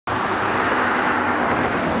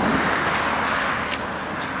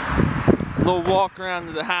little walk around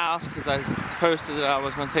to the house because I posted that I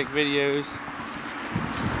was going to take videos.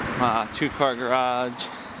 My 2-car garage.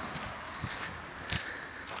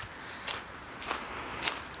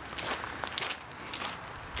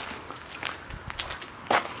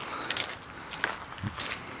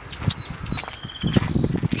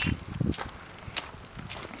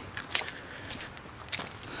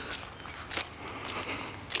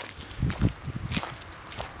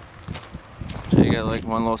 So you got like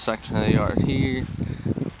one little section of the yard here.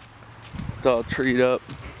 It's all treed up.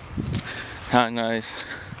 Kind of nice.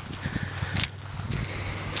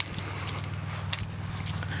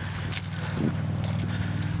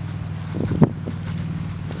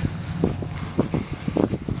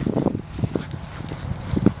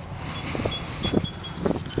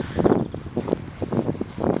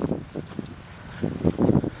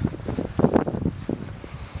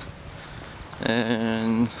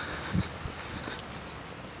 And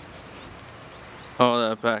all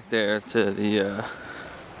that back there to the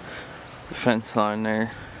fence line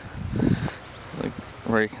there, like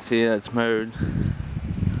where you can see that's mowed.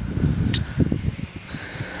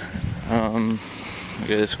 Go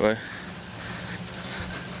this way.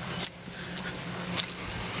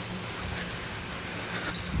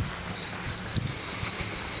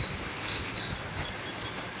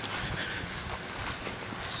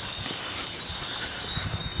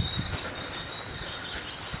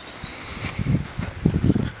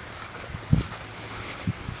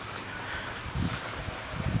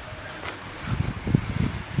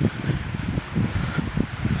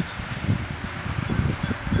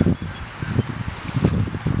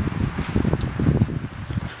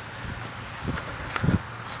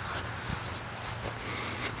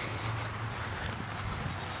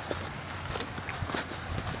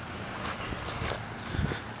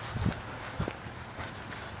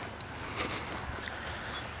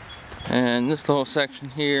 And this little section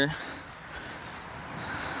here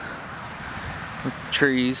with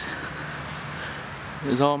trees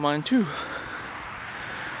is all mine too.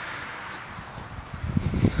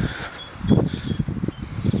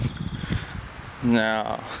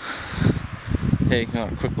 Now, taking a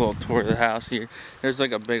quick little tour of the house here. There's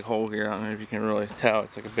like a big hole here. I don't know if you can really tell.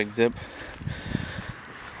 It's like a big dip.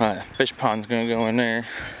 Fish pond's gonna go in there.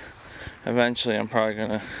 Eventually, I'm probably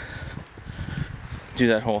gonna do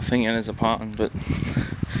that whole thing in as a pond, but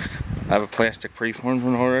I have a plastic preformed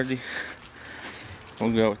one already.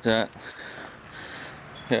 We'll go with that.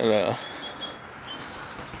 Got a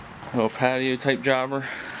little patio type jobber.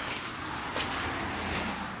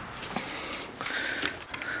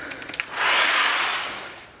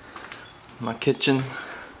 My kitchen.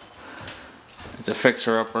 It's a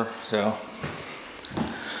fixer-upper, so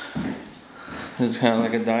this is kind of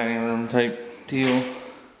like a dining room type deal.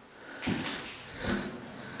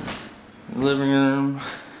 Living room.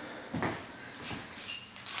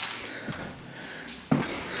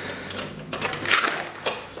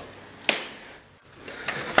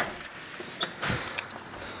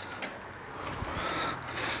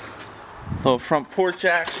 Little front porch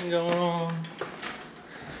action going on.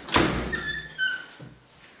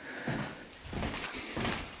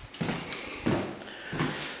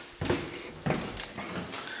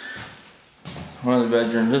 One of the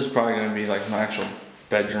bedrooms. This is probably going to be like my actual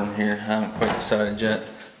bedroom here. I haven't quite decided yet.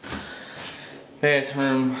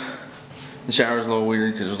 Bathroom. The shower's a little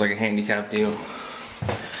weird because it was like a handicap deal.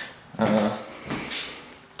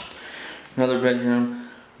 Another bedroom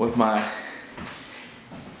with my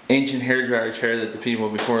ancient hairdryer chair that the people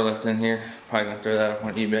before left in here. Probably gonna throw that up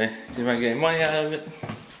on eBay. See if I can get money out of it.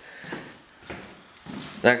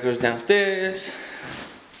 That goes downstairs.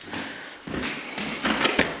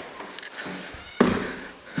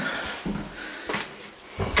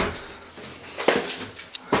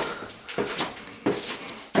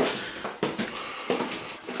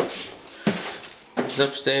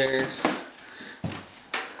 Upstairs,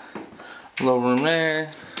 a little room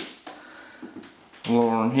there, a little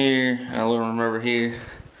room here, and a little room over here.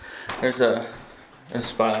 There's a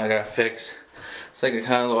spot I gotta fix. It's like a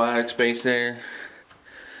kind of little attic space there,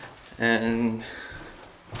 and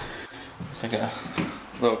it's like a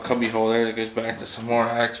little cubby hole there that goes back to some more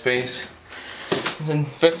attic space. And then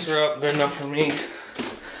fix her up, good enough for me.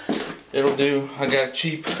 It'll do. I got it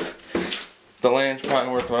cheap. The land's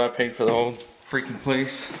probably worth what I paid for the whole freaking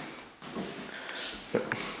place. But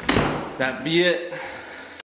that be it.